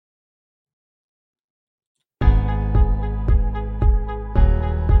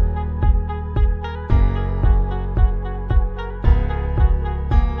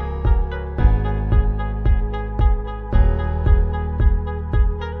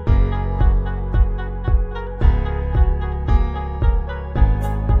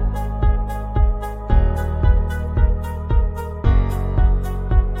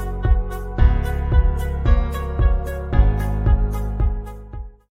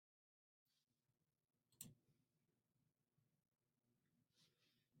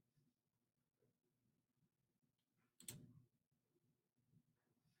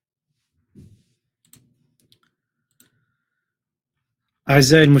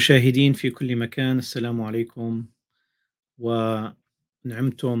أعزائي المشاهدين في كل مكان، السلام عليكم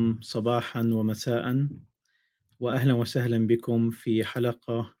ونعمتم صباحا ومساء، وأهلا وسهلا بكم في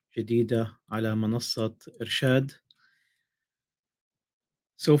حلقة جديدة على منصة إرشاد.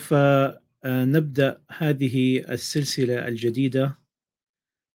 سوف نبدأ هذه السلسلة الجديدة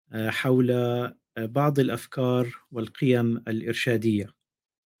حول بعض الأفكار والقيم الإرشادية،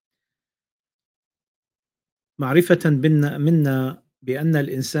 معرفة منا بأن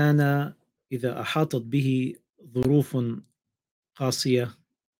الإنسان إذا أحاطت به ظروف قاسية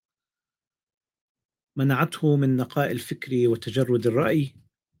منعته من نقاء الفكر وتجرد الرأي،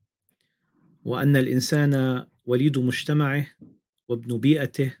 وأن الإنسان وليد مجتمعه وابن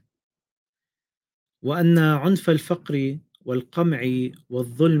بيئته، وأن عنف الفقر والقمع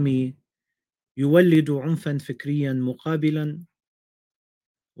والظلم يولد عنفا فكريا مقابلا،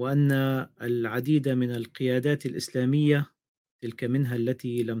 وأن العديد من القيادات الإسلامية، تلك منها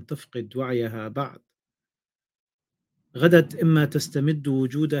التي لم تفقد وعيها بعد، غدت إما تستمد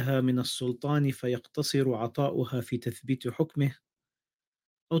وجودها من السلطان فيقتصر عطاؤها في تثبيت حكمه،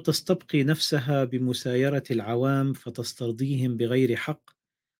 أو تستبقي نفسها بمسايرة العوام فتسترضيهم بغير حق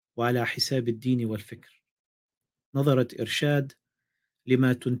وعلى حساب الدين والفكر. نظرت إرشاد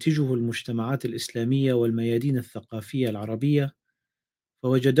لما تنتجه المجتمعات الإسلامية والميادين الثقافية العربية،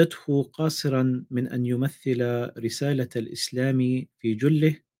 فوجدته قاصرا من أن يمثل رسالة الإسلام في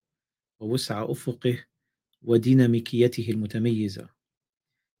جله ووسع أفقه وديناميكيته المتميزة،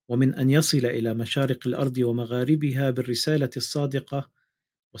 ومن أن يصل إلى مشارق الأرض ومغاربها بالرسالة الصادقة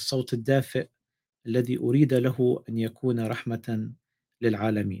والصوت الدافئ الذي أريد له أن يكون رحمة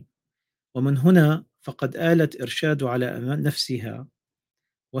للعالمين. ومن هنا فقد آلت إرشاد على نفسها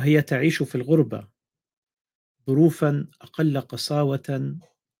وهي تعيش في الغربة ظروفا أقل قساوة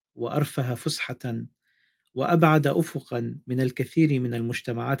وأرفه فسحة وأبعد أفقا من الكثير من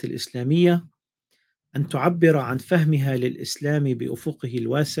المجتمعات الإسلامية، أن تعبر عن فهمها للإسلام بأفقه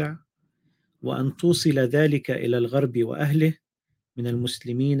الواسع، وأن توصل ذلك إلى الغرب وأهله من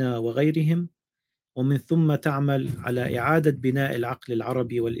المسلمين وغيرهم، ومن ثم تعمل على إعادة بناء العقل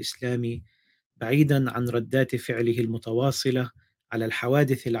العربي والإسلامي بعيدا عن ردات فعله المتواصلة على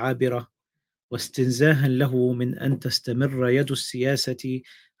الحوادث العابرة، واستنزاها له من أن تستمر يد السياسة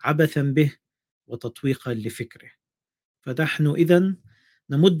عبثا به وتطويقا لفكره. فنحن إذن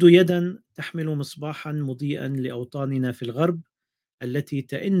نمد يدا تحمل مصباحا مضيئا لأوطاننا في الغرب، التي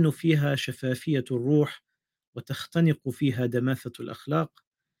تئن فيها شفافية الروح وتختنق فيها دماثة الأخلاق،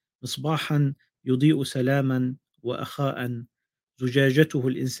 مصباحا يضيء سلاما وأخاء، زجاجته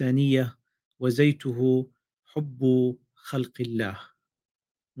الإنسانية وزيته حب خلق الله.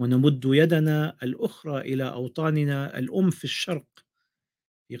 ونمد يدنا الأخرى إلى أوطاننا الأم في الشرق،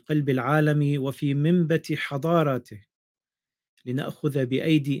 في قلب العالم وفي منبت حضاراته، لنأخذ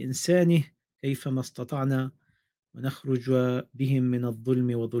بأيدي إنسانه كيفما استطعنا، ونخرج بهم من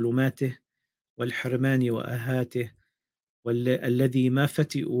الظلم وظلماته والحرمان وآهاته الذي ما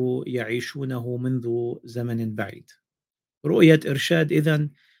فتئوا يعيشونه منذ زمن بعيد. رؤية إرشاد إذن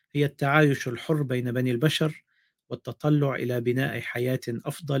هي التعايش الحر بين بني البشر، والتطلع إلى بناء حياة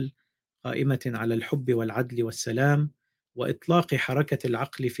أفضل قائمة على الحب والعدل والسلام، وإطلاق حركة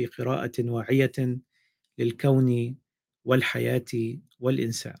العقل في قراءة واعية للكون والحياة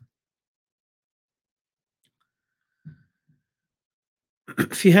والإنسان.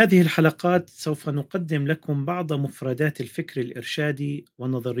 في هذه الحلقات سوف نقدم لكم بعض مفردات الفكر الإرشادي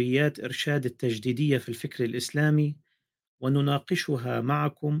ونظريات إرشاد التجديدية في الفكر الإسلامي، ونناقشها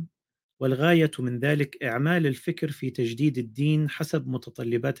معكم، والغاية من ذلك إعمال الفكر في تجديد الدين حسب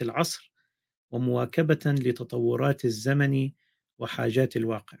متطلبات العصر ومواكبة لتطورات الزمن وحاجات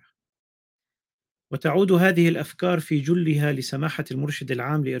الواقع. وتعود هذه الأفكار في جلها لسماحة المرشد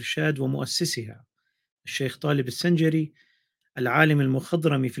العام لإرشاد ومؤسسها الشيخ طالب السنجري، العالم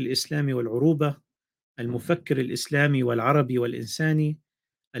المخضرم في الإسلام والعروبة، المفكر الإسلامي والعربي والإنساني،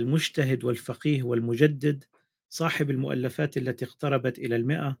 المجتهد والفقيه والمجدد، صاحب المؤلفات التي اقتربت إلى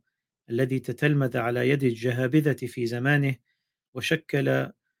 100، الذي تتلمذ على يد الجهابذة في زمانه،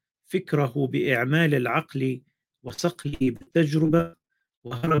 وشكل فكره بإعمال العقل وصقله بالتجربة،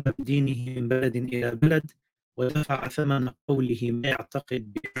 وهرب بدينه من بلد إلى بلد، ودفع ثمن قوله ما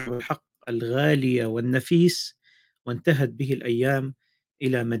يعتقد بأنه الحق الغالي والنفيس، وانتهت به الأيام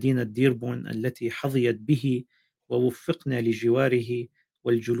إلى مدينة ديربون التي حظيت به، ووفقنا لجواره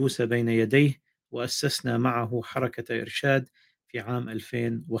والجلوس بين يديه، وأسسنا معه حركة إرشاد في عام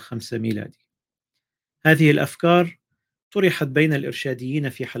 2005 ميلادي. هذه الأفكار طرحت بين الإرشاديين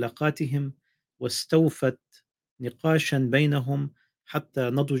في حلقاتهم، واستوفت نقاشا بينهم حتى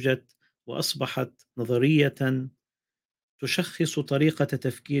نضجت وأصبحت نظرية تشخص طريقة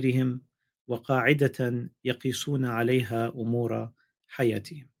تفكيرهم وقاعدة يقيسون عليها أمور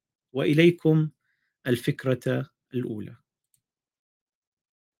حياتهم. وإليكم الفكرة الأولى.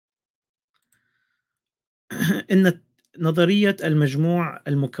 إن نظرية المجموع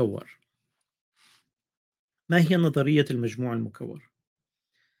المكور. ما هي نظرية المجموع المكور؟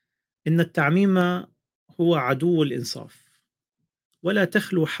 إن التعميم هو عدو الإنصاف، ولا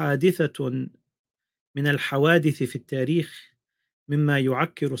تخلو حادثة من الحوادث في التاريخ مما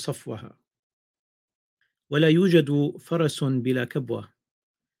يعكر صفوها، ولا يوجد فرس بلا كبوة،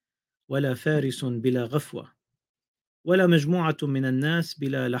 ولا فارس بلا غفوة، ولا مجموعة من الناس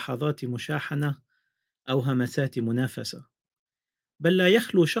بلا لحظات مشاحنة أو همسات منافسة، بل لا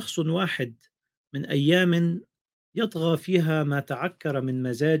يخلو شخص واحد من أيام يطغى فيها ما تعكر من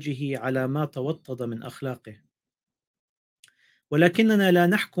مزاجه على ما توطد من أخلاقه. ولكننا لا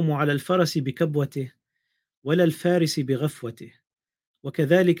نحكم على الفرس بكبوته ولا الفارس بغفوته،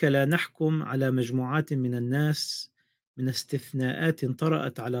 وكذلك لا نحكم على مجموعات من الناس من استثناءات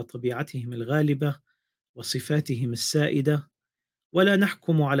طرأت على طبيعتهم الغالبة وصفاتهم السائدة، ولا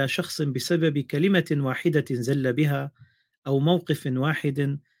نحكم على شخص بسبب كلمة واحدة زل بها أو موقف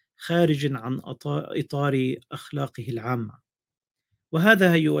واحد خارج عن إطار أخلاقه العامة.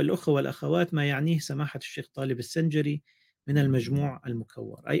 وهذا أيها الأخوة والأخوات ما يعنيه سماحة الشيخ طالب السنجري من المجموع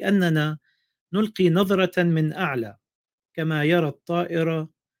المكور، أي أننا نلقي نظرة من أعلى كما يرى الطائر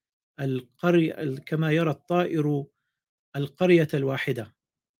كما يرى الطائر القرية الواحدة.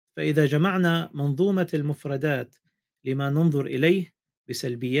 فإذا جمعنا منظومة المفردات لما ننظر إليه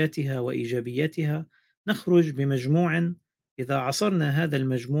بسلبياتها وإيجابياتها، نخرج بمجموع. إذا عصرنا هذا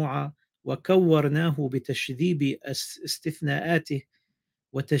المجموع وكورناه بتشذيب استثناءاته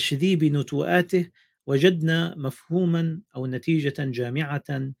وتشذيب نتوءاته، وجدنا مفهوما أو نتيجة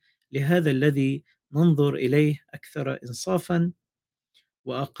جامعة لهذا الذي ننظر إليه أكثر إنصافا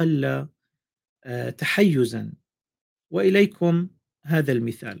وأقل تحيزا. وإليكم هذا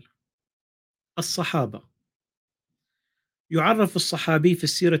المثال. الصحابة. يعرف الصحابي في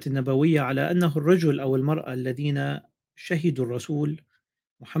السيرة النبوية على أنه الرجل أو المرأة الذين شهدوا الرسول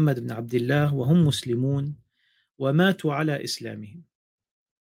محمد بن عبد الله وهم مسلمون وماتوا على إسلامهم.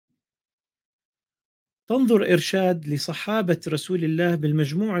 تنظر إرشاد لصحابة رسول الله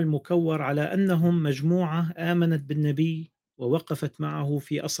بالمجموع المكور على أنهم مجموعة آمنت بالنبي ووقفت معه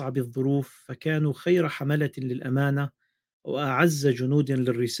في أصعب الظروف، فكانوا خير حملة للأمانة وأعز جنود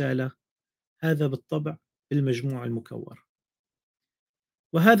للرسالة. هذا بالطبع بالمجموع المكور.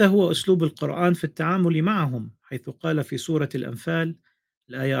 وهذا هو أسلوب القرآن في التعامل معهم، حيث قال في سورة الأنفال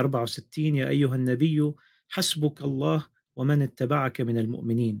الآية 64: يا أيها النبي حسبك الله ومن اتبعك من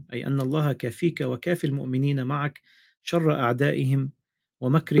المؤمنين، أي أن الله كافيك وكافي المؤمنين معك شر أعدائهم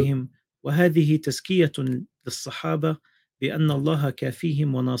ومكرهم. وهذه تزكية للصحابة بأن الله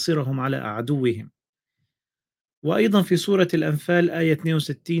كافيهم وناصرهم على عدوهم. وأيضا في سورة الأنفال آية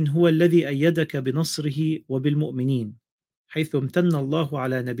 62: هو الذي أيدك بنصره وبالمؤمنين، حيث امتن الله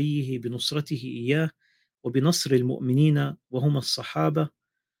على نبيه بنصرته إياه وبنصر المؤمنين وهم الصحابة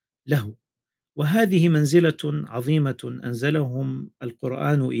له. وهذه منزلة عظيمة أنزلهم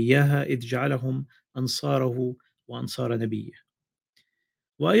القرآن إياها، إذ جعلهم أنصاره وأنصار نبيه.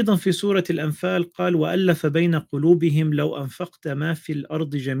 وأيضا في سورة الأنفال قال: وألف بين قلوبهم لو أنفقت ما في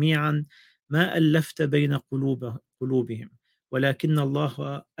الأرض جميعا ما ألفت بين قلوبهم ولكن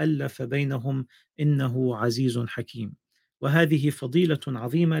الله ألف بينهم إنه عزيز حكيم. وهذه فضيلة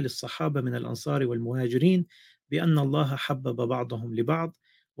عظيمة للصحابة من الأنصار والمهاجرين، بأن الله حبب بعضهم لبعض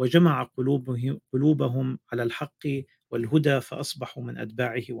وجمع قلوبهم على الحق والهدى، فأصبحوا من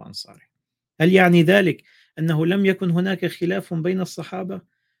أتباعه وأنصاره. هل يعني ذلك أنه لم يكن هناك خلاف بين الصحابة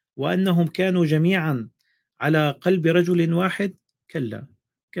وأنهم كانوا جميعا على قلب رجل واحد؟ كلا،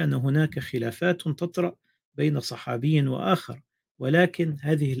 كان هناك خلافات تطرأ بين صحابي وآخر، ولكن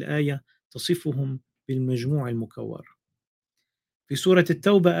هذه الآية تصفهم بالمجموع المكور. في سورة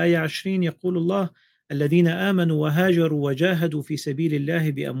التوبة آية 20 يقول الله: الذين آمنوا وهاجروا وجاهدوا في سبيل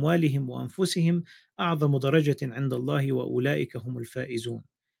الله بأموالهم وأنفسهم أعظم درجة عند الله وأولئك هم الفائزون.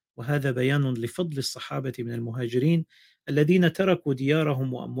 وهذا بيان لفضل الصحابة من المهاجرين الذين تركوا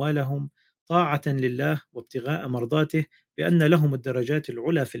ديارهم وأموالهم طاعة لله وابتغاء مرضاته، بأن لهم الدرجات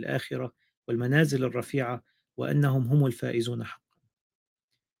العلى في الآخرة والمنازل الرفيعة، وأنهم هم الفائزون حقا.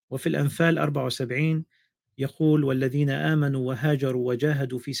 وفي الأنفال 74 يقول: والذين آمنوا وهاجروا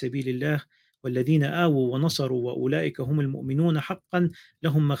وجاهدوا في سبيل الله والذين آووا ونصروا وأولئك هم المؤمنون حقا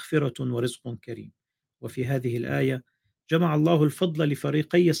لهم مغفرة ورزق كريم. وفي هذه الآية جمع الله الفضل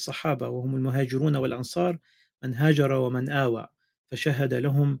لفريقي الصحابة وهم المهاجرون والأنصار، من هاجر ومن آوى، فشهد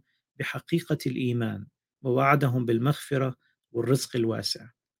لهم بحقيقة الإيمان ووعدهم بالمغفرة والرزق الواسع.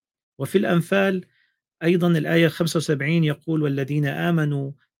 وفي الأنفال أيضا الآية 75 يقول: والذين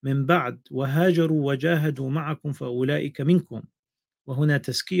آمنوا من بعد وهاجروا وجاهدوا معكم فأولئك منكم. وهنا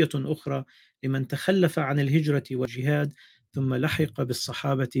تزكية أخرى لمن تخلف عن الهجرة والجهاد ثم لحق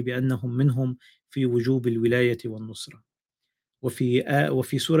بالصحابة بأنهم منهم في وجوب الولاية والنصرة.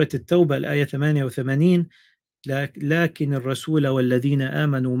 وفي سورة التوبة الآية 88: لكن الرسول والذين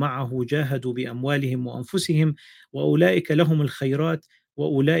آمنوا معه جاهدوا بأموالهم وأنفسهم وأولئك لهم الخيرات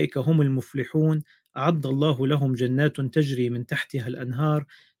وأولئك هم المفلحون، أعد الله لهم جنات تجري من تحتها الأنهار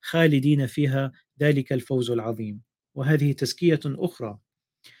خالدين فيها، ذلك الفوز العظيم. وهذه تزكية أخرى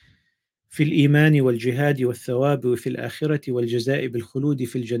في الإيمان والجهاد والثواب وفي الآخرة والجزاء بالخلود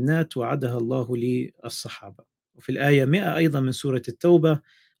في الجنات وعدها الله للصحابة. وفي الآية 100 أيضا من سورة التوبة: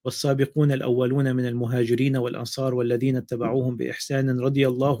 والسابقون الأولون من المهاجرين والأنصار والذين اتبعوهم بإحسان رضي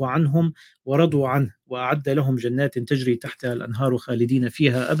الله عنهم ورضوا عنه وأعد لهم جنات تجري تحتها الأنهار خالدين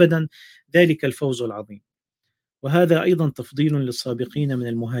فيها أبدا، ذلك الفوز العظيم. وهذا أيضا تفضيل للسابقين من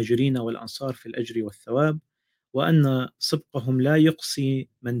المهاجرين والأنصار في الأجر والثواب، وأن سبقهم لا يقصي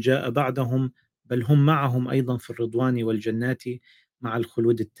من جاء بعدهم، بل هم معهم أيضا في الرضوان والجنات مع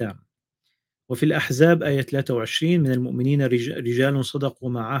الخلود التام. وفي الأحزاب آية 23: من المؤمنين رجال صدقوا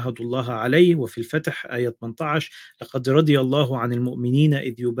ما عاهدوا الله عليه. وفي الفتح آية 18: لقد رضي الله عن المؤمنين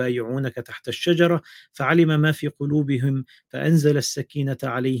إذ يبايعونك تحت الشجرة فعلم ما في قلوبهم فأنزل السكينة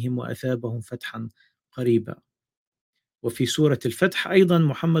عليهم وأثابهم فتحا قريبا. وفي سورة الفتح أيضا: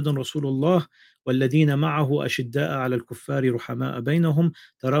 محمد رسول الله والذين معه أشداء على الكفار رحماء بينهم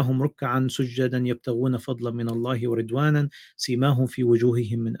تراهم ركعا سجدا يبتغون فضلا من الله ورضوانا سيماهم في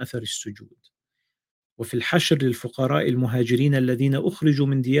وجوههم من أثر السجود. وفي الحشر للفقراء المهاجرين الذين أخرجوا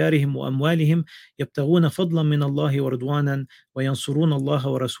من ديارهم وأموالهم يبتغون فضلا من الله ورضوانا وينصرون الله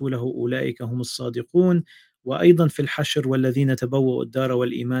ورسوله أولئك هم الصادقون. وأيضا في الحشر: والذين تبوأوا الدار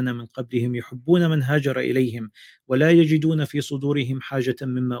والإيمان من قبلهم يحبون من هاجر إليهم ولا يجدون في صدورهم حاجة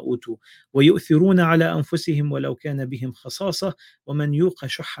مما أوتوا ويؤثرون على أنفسهم ولو كان بهم خصاصة ومن يوق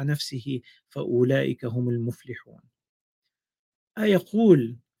شح نفسه فأولئك هم المفلحون.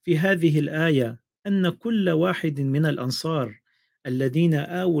 يقول في هذه الآية أن كل واحد من الأنصار الذين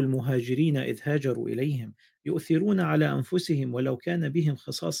آووا المهاجرين إذ هاجروا إليهم يؤثرون على أنفسهم ولو كان بهم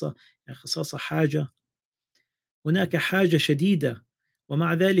خصاصة، يعني خصاصة حاجة، هناك حاجة شديدة،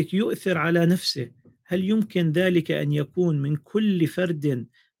 ومع ذلك يؤثر على نفسه. هل يمكن ذلك أن يكون من كل فرد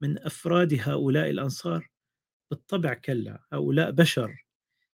من أفراد هؤلاء الأنصار؟ بالطبع كلا، هؤلاء بشر،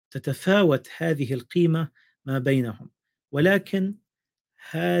 تتفاوت هذه القيمة ما بينهم، ولكن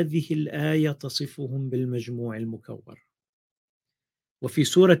هذه الآية تصفهم بالمجموع المكور. وفي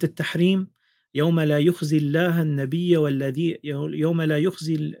سورة التحريم: يوم لا يخزي الله النبي والذي يوم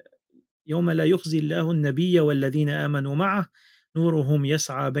لا يخزي الله النبي والذين آمنوا معه نورهم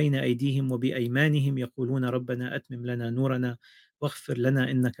يسعى بين أيديهم وبأيمانهم يقولون ربنا أتمم لنا نورنا واغفر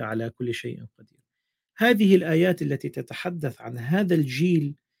لنا إنك على كل شيء قدير. هذه الآيات التي تتحدث عن هذا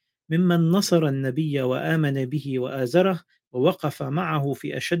الجيل ممن نصر النبي وآمن به وآزره ووقف معه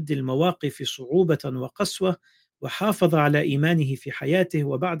في أشد المواقف صعوبة وقسوة وحافظ على إيمانه في حياته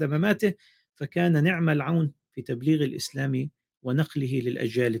وبعد مماته، فكان نعم العون في تبليغ الإسلام ونقله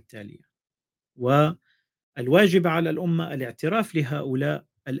للأجيال التالية. والواجب على الأمة الاعتراف لهؤلاء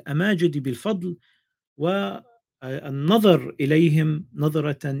الأماجد بالفضل والنظر إليهم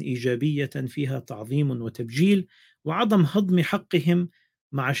نظرة إيجابية فيها تعظيم وتبجيل وعدم هضم حقهم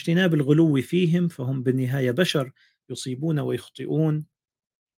مع اجتناب الغلو فيهم، فهم بالنهاية بشر يصيبون ويخطئون.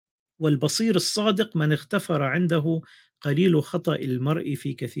 والبصير الصادق من اغتفر عنده قليل خطأ المرء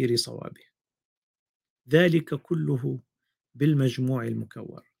في كثير صوابه، ذلك كله بالمجموع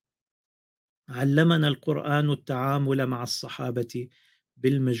المكور. علمنا القرآن التعامل مع الصحابة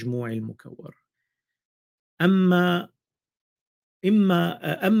بالمجموع المكور. أما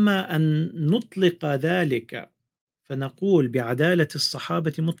أن نطلق ذلك فنقول بعدالة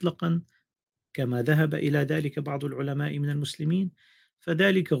الصحابة مطلقا كما ذهب إلى ذلك بعض العلماء من المسلمين،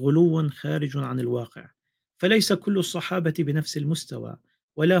 فذلك غلو خارج عن الواقع. فليس كل الصحابة بنفس المستوى،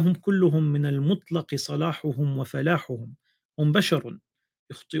 ولا هم كلهم من المطلق صلاحهم وفلاحهم. هم بشر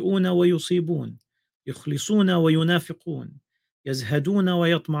يخطئون ويصيبون، يخلصون وينافقون، يزهدون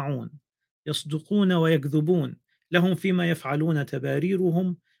ويطمعون، يصدقون ويكذبون، لهم فيما يفعلون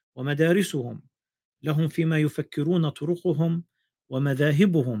تباريرهم ومدارسهم، لهم فيما يفكرون طرقهم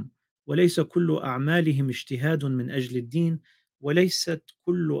ومذاهبهم، وليس كل أعمالهم اجتهاد من أجل الدين، وليست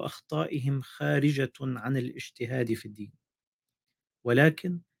كل أخطائهم خارجة عن الاجتهاد في الدين،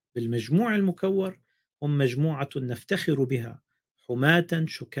 ولكن بالمجموع المكور هم مجموعة نفتخر بها، حماة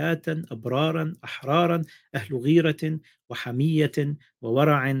شكاة أبرارا أحرارا أهل غيرة وحمية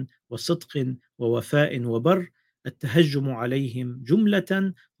وورع وصدق ووفاء وبر، التهجم عليهم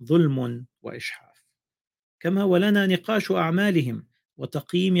جملة ظلم وإجحاف. كما ولنا نقاش أعمالهم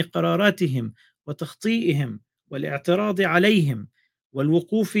وتقييم قراراتهم وتخطيئهم والاعتراض عليهم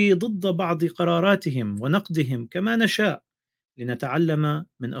والوقوف ضد بعض قراراتهم ونقدهم كما نشاء، لنتعلم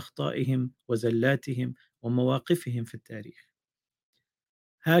من أخطائهم وزلاتهم ومواقفهم في التاريخ.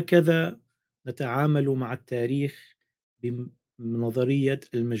 هكذا نتعامل مع التاريخ بنظرية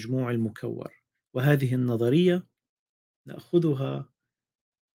المجموع المكور، وهذه النظرية نأخذها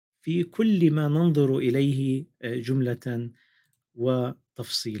في كل ما ننظر إليه جملة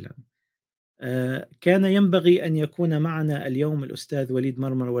وتفصيلا. كان ينبغي أن يكون معنا اليوم الأستاذ وليد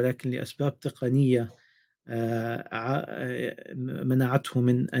مرمر، ولكن لأسباب تقنية منعته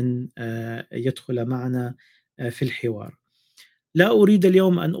من أن يدخل معنا في الحوار. لا أريد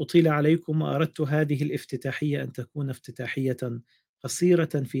اليوم أن أطيل عليكم، وأردت هذه الافتتاحية أن تكون افتتاحية قصيرة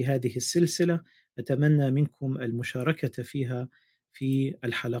في هذه السلسلة. أتمنى منكم المشاركة فيها في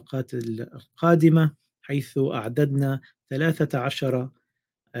الحلقات القادمة، حيث أعددنا 13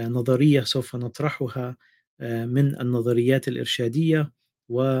 نظرية سوف نطرحها من النظريات الإرشادية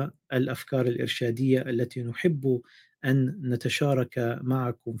والأفكار الإرشادية التي نحب أن نتشارك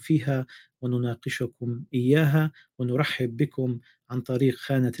معكم فيها ونناقشكم إياها، ونرحب بكم عن طريق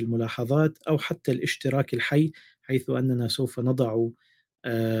خانة الملاحظات أو حتى الاشتراك الحي، حيث أننا سوف نضع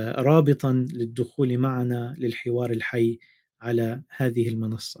رابطا للدخول معنا للحوار الحي على هذه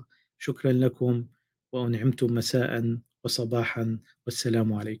المنصة. شكرا لكم، وأنعمتم مساء وصباحا،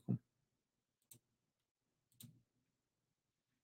 والسلام عليكم.